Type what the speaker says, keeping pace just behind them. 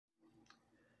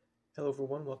Hello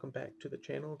everyone, welcome back to the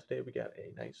channel. Today we got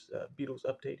a nice Beatles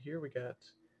update here. We got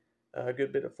a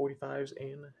good bit of 45s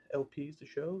and LPs to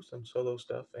show, some solo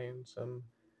stuff and some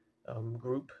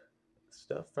group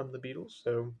stuff from the Beatles.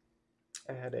 So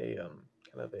I had a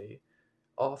kind of a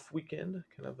off weekend,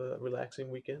 kind of a relaxing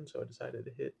weekend, so I decided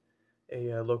to hit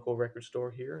a local record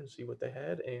store here and see what they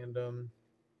had, and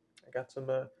I got some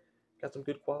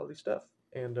good quality stuff.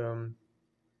 And I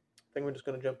think we're just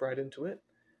going to jump right into it,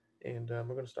 and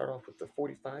we're going to start off with the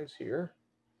 45s here.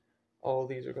 All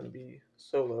these are going to be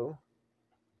solo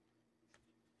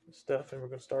stuff, and we're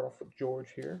going to start off with George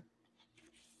here,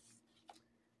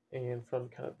 and from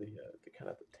kind of the kind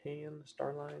of the tan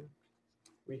star line,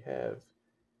 we have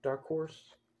Dark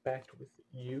Horse backed with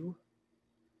You,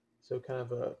 so kind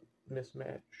of a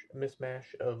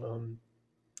mismatch of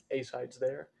A sides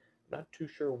there. I'm not too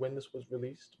sure when this was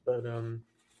released, but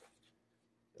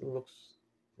it looks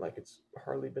like it's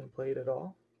hardly been played at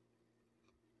all,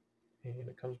 and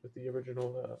it comes with the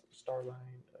original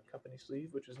Starline company sleeve,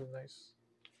 which is a nice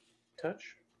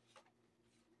touch.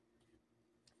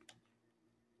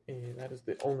 And that is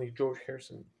the only George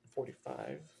Harrison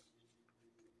 45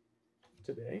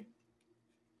 today.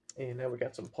 And now we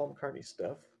got some Paul McCartney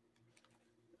stuff.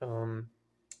 Um,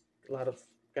 got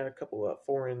a couple of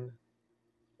foreign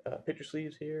picture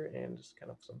sleeves here, and just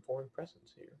kind of some foreign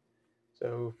presents here.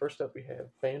 So first up, we have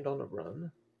Band on the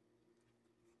Run,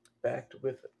 backed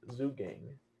with Zoo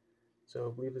Gang. So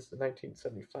I believe this is the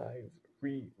 1975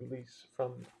 re-release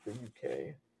from the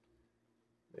UK.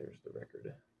 There's the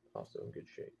record, also in good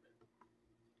shape.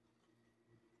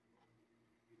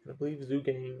 And I believe Zoo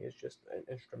Gang is just an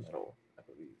instrumental, I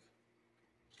believe.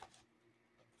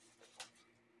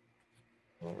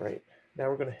 All right, now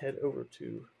we're going to head over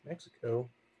to Mexico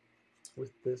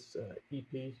with this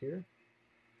EP here,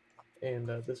 and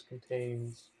this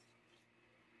contains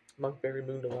Monkberry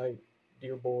Moon Delight,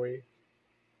 Dear Boy,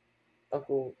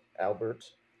 Uncle Albert,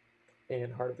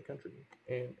 and Heart of the Country.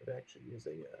 And it actually is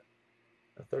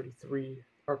a 33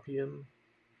 RPM,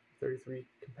 33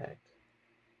 compact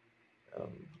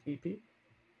EP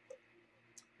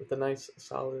with a nice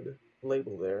solid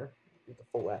label there, with the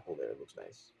full apple there. It looks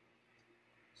nice.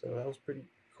 So that was pretty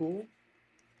cool.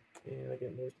 And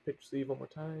again, there's the picture sleeve one more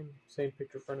time. Same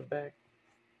picture front and back.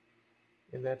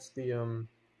 And that's the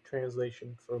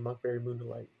translation for Monkberry Moon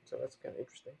Delight. So that's kind of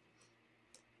interesting.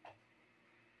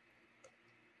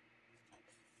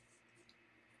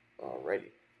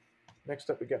 Alrighty. Next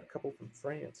up, we got a couple from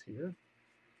France here.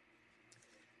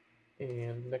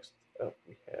 And next up,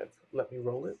 we have Let Me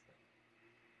Roll It.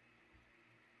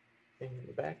 And in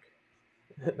the back,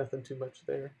 nothing too much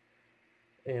there.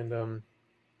 And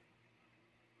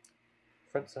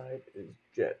front side is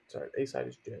Jet. Sorry, A side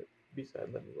is Jet. B side,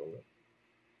 Let Me Roll It.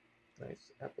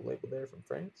 Nice Apple label there from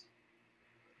France.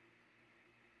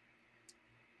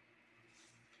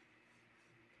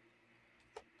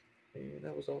 And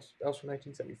that was from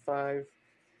 1975.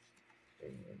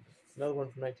 And another one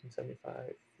from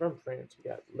 1975 from France. We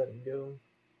got Letting Go.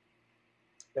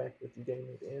 Back with You Gave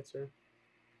Me the Answer.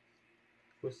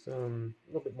 With some a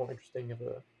little bit more interesting of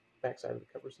a backside of the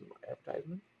cover, some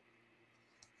advertisement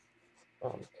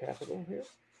on Capital here.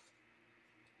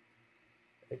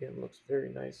 Again, looks very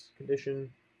nice condition.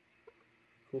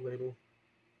 Cool label.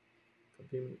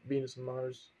 From Venus and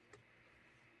Mars.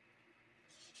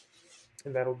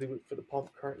 And that'll do it for the Paul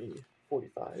McCartney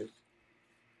 45.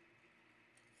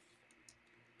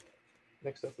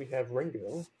 Next up, we have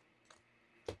Ringo.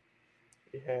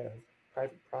 We have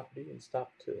Private Property and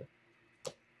Stop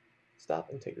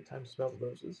and Take the Time to Smell the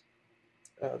Roses.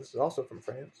 This is also from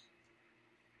France.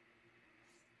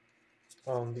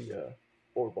 On the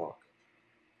Boardwalk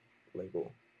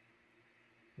label.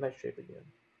 Nice shape again.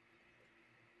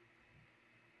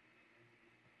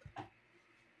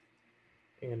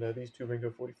 And these two Ringo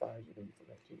 45s are going to be from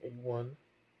 1981.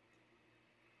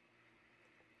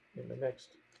 And the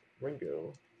next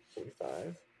Ringo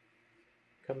 45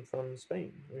 come from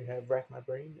Spain. We have Rack My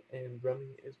Brain and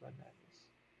Drumming Is My Madness.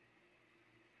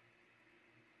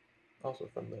 Also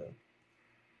from the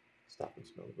Stop and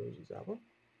Smell the Roses album.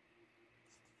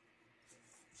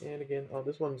 And again,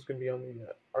 this one's going to be on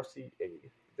the RCA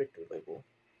Victor label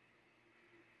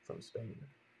from Spain.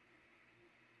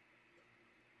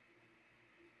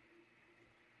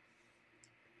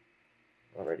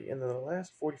 Alrighty, and then the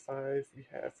last 45 we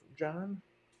have from John.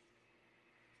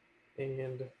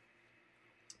 And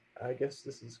I guess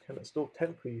this is kind of still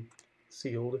technically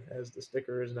sealed as the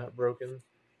sticker is not broken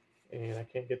and I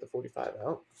can't get the 45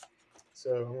 out.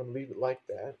 So I'm going to leave it like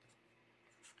that.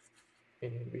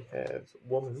 And we have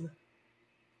Woman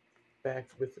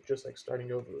backed with Just Like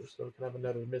Starting Over. So kind of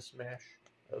another mismatch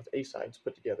of A-sides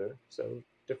put together, so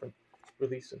different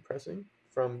release and pressing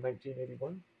from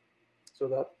 1981. So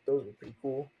those were pretty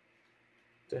cool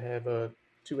to have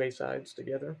two A-sides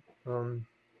together.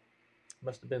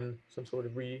 Must have been some sort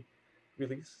of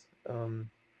re-release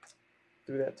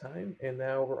through that time. And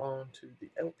now we're on to the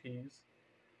LPs.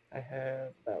 I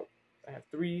have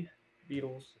three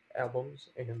Beatles albums,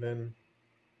 and then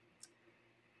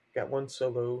got one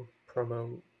solo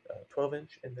promo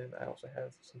 12-inch, and then I also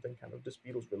have something kind of just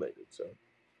Beatles related. So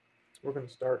we're going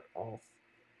to start off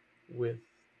with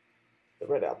the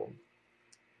Red Album.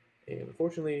 And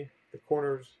unfortunately, the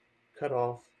corners cut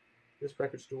off. This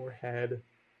record store had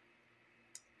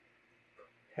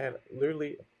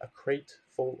literally a crate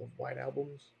full of white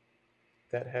albums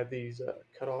that had these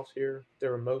cutoffs here. They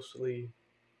were mostly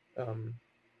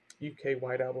UK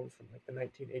white albums from like the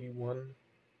 1981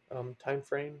 time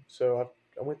frame. So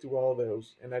I went through all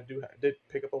those, and I did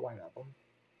pick up a white album.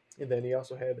 And then he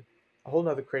also had a whole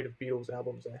nother crate of Beatles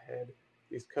albums that had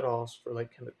these cutoffs for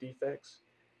like kind of defects,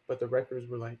 but the records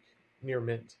were like near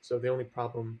mint. So the only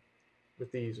problem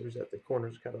with these was that the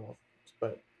corners cut off.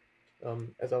 But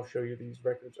as I'll show you, these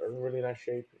records are in really nice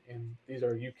shape, and these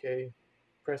are UK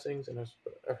pressings, and I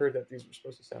heard that these were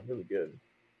supposed to sound really good.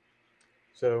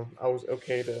 So I was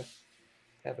okay to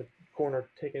have a corner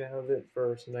taken out of it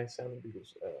for some nice sounding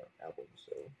Beatles albums.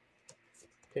 So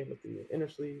came with the inner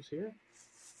sleeves here.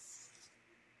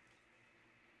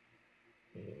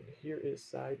 And here is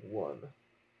side one.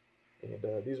 And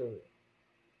these are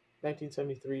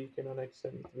 1973, came out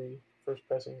 1973, first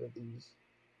pressings of these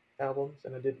albums.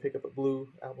 And I did pick up a blue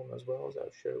album as well, as I'll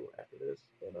show after this.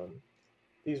 But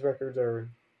these records are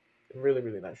in really,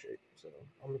 really nice shape. So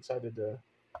I'm excited to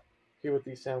hear what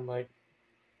these sound like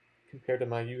compared to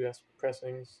my US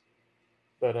pressings.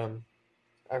 But I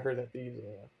heard that these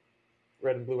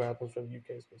red and blue albums from the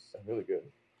UK is supposed to sound really good.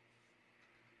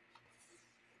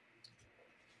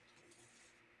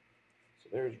 So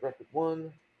there's record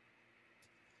one.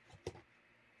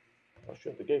 I'll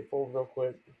show the gatefold real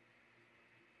quick.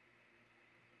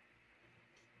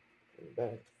 And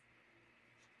back.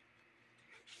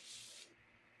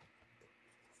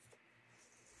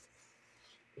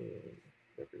 And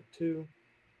record two.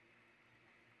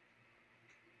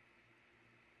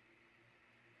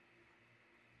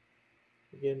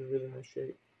 Again, really nice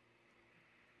shape.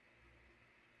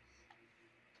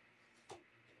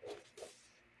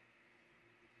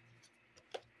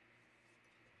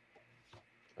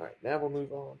 Alright, now we'll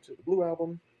move on to the blue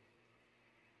album.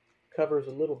 Cover is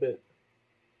a little bit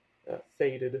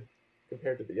faded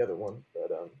compared to the other one, but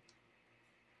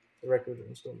the records are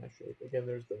in still nice shape. Again,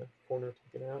 there's the corner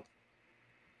taken out.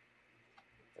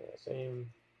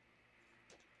 Same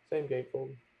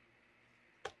gatefold.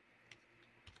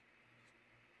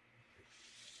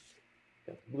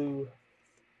 Got the blue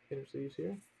inner sleeves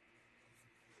here.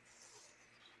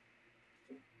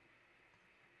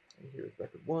 And here's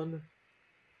record one.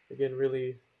 Again,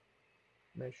 really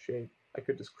nice shape. I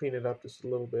could just clean it up just a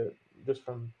little bit, just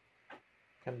from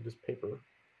kind of just paper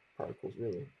particles,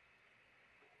 really.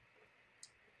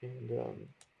 And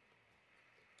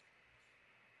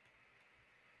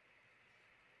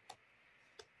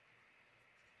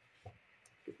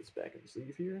get this back in the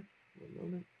sleeve here. One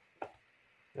moment.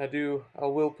 I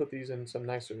will put these in some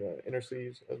nicer inner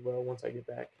sleeves as well once I get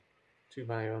back to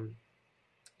my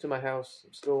house.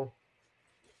 I'm still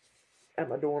at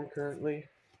my dorm currently,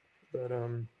 but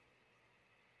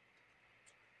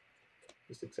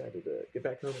just excited to get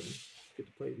back home and get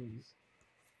to play these.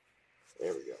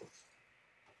 There we go.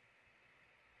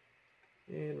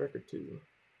 And record two.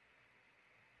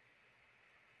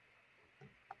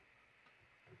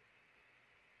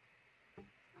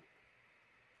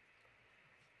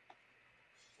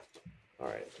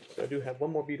 Alright, so I do have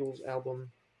one more Beatles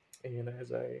album, and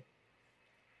as I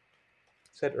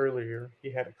said earlier, he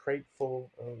had a crate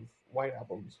full of white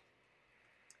albums.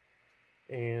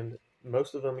 And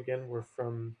most of them, again, were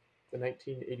from the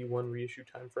 1981 reissue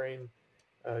time frame,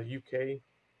 UK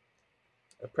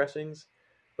pressings.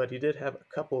 But he did have a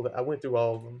couple that I went through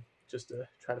all of them just to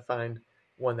try to find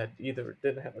one that either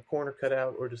didn't have a corner cut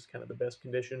out or just kind of the best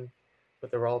condition, but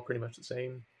they were all pretty much the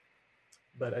same.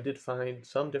 But I did find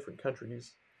some different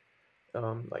countries,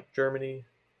 like Germany,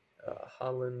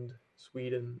 Holland,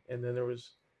 Sweden, and then there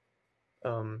was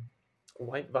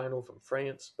white vinyl from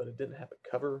France, but it didn't have a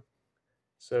cover,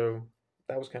 so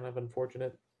that was kind of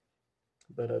unfortunate.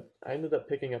 But I ended up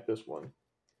picking up this one,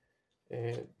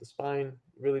 and the spine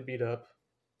really beat up,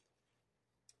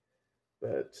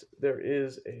 but there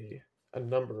is a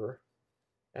number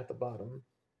at the bottom.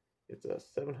 It's a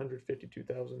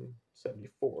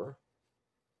 752,074.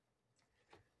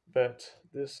 But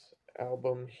this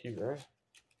album here,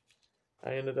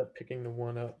 I ended up picking the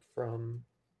one up from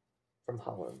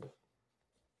Holland.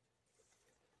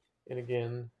 And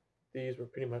again, these were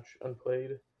pretty much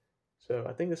unplayed. So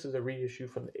I think this is a reissue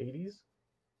from the 80s,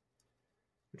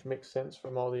 which makes sense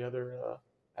from all the other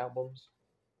albums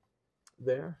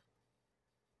there.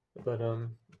 But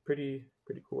pretty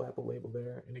cool Apple label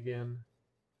there. And again,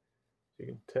 you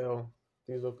can tell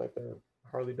these look like they're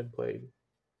hardly been played,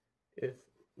 if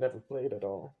never played at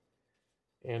all.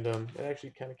 And it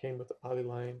actually kind of came with a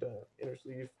polylined inner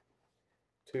sleeve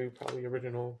too, probably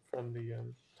original from the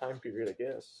time period, I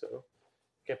guess. So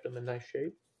kept them in nice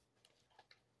shape.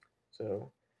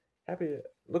 So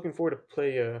looking forward to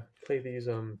play these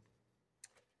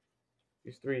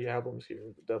three albums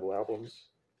here, the double albums,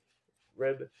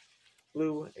 red,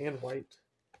 blue, and white,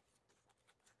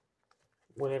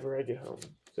 whenever I get home.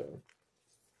 So,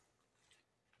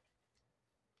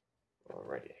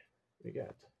 alrighty, we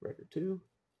got record 2.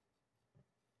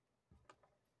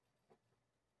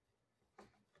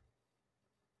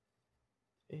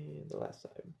 And the last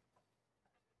side.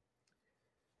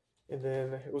 And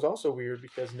then it was also weird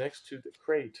because next to the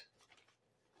crate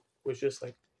was just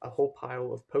like a whole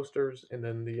pile of posters and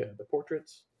then the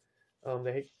portraits.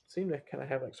 They seem to kind of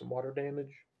have like some water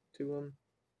damage to them,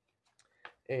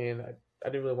 and I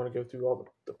didn't really want to go through all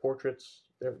the portraits.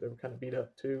 They were kind of beat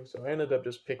up too, so I ended up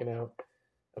just picking out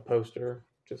a poster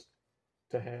just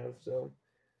to have. So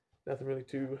nothing really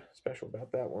too special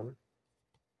about that one.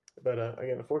 But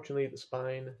again, unfortunately, the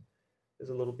spine is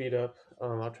a little beat up.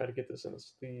 I'll try to get this in a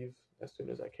sleeve as soon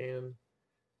as I can.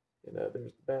 And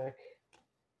there's the back.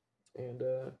 And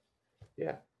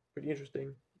yeah, pretty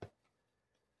interesting.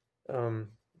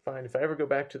 Fine. If I ever go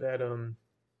back to that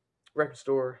record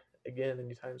store again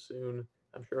anytime soon,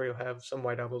 I'm sure you'll have some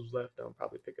white albums left. I'll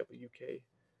probably pick up a UK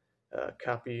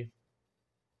copy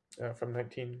from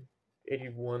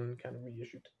 1981, kind of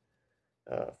reissued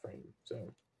frame.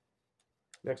 So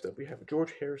next up, we have a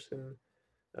George Harrison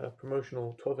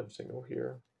promotional 12-inch single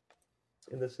here,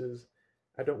 and this is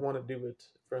 "I Don't Want to Do It"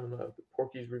 from the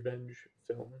Porky's Revenge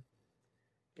film,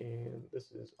 and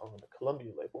this is on the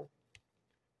Columbia label.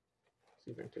 Let's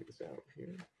see if I can take this out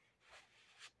here.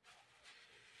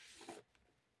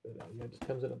 But yeah, it just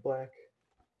comes in a black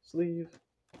sleeve,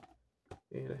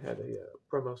 and it had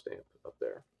a promo stamp up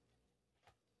there.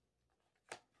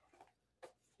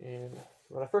 And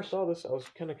when I first saw this, I was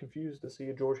kind of confused to see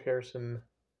a George Harrison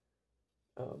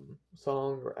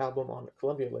song or album on the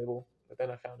Columbia label, but then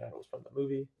I found out it was from the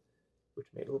movie, which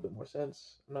made a little bit more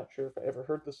sense. I'm not sure if I ever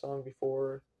heard the song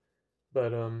before,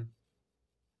 but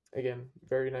again,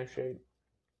 very nice shape.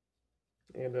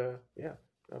 And yeah,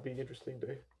 it'll be interesting to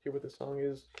hear what the song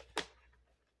is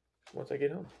once I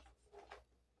get home.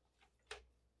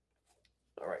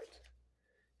 All right,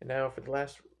 and now for the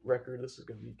last record, this is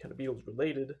going to be kind of Beatles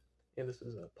related, and this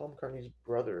is Paul McCartney's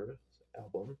brother's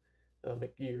album,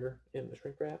 McGear in the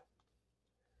Shrink Wrap.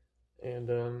 And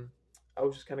I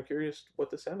was just kind of curious what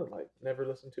this sounded like. Never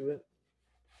listened to it.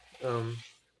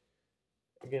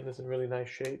 Again, it's in really nice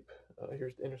shape.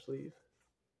 Here's the inner sleeve.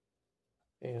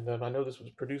 And I know this was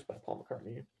produced by Paul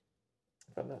McCartney,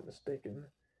 if I'm not mistaken.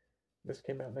 This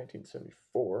came out in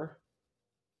 1974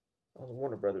 on the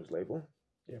Warner Brothers label.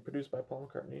 Yeah, produced by Paul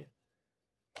McCartney.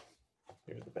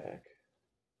 Here's the back.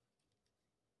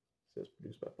 It says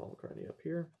produced by Paul McCartney up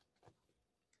here.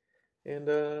 And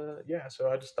yeah, so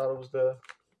I just thought it was the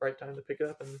right time to pick it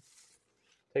up and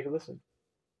take a listen.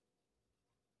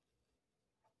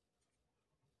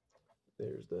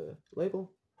 There's the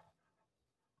label.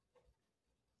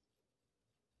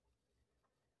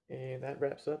 And that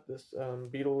wraps up this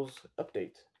Beatles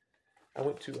update. I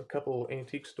went to a couple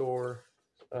antique store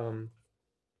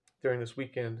during this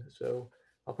weekend, so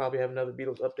I'll probably have another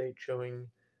Beatles update showing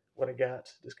what I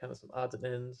got, just kind of some odds and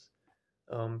ends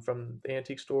from the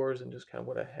antique stores and just kind of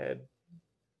what I had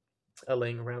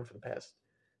laying around for the past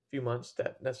few months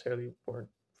that necessarily weren't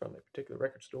from a particular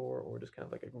record store or just kind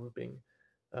of like a grouping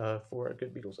for a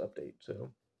good Beatles update.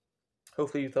 So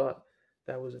hopefully you thought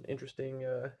that was an interesting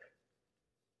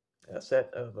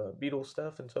set of Beatles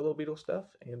stuff and solo Beatles stuff.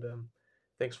 And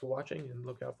thanks for watching, and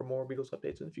look out for more Beatles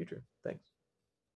updates in the future. Thanks.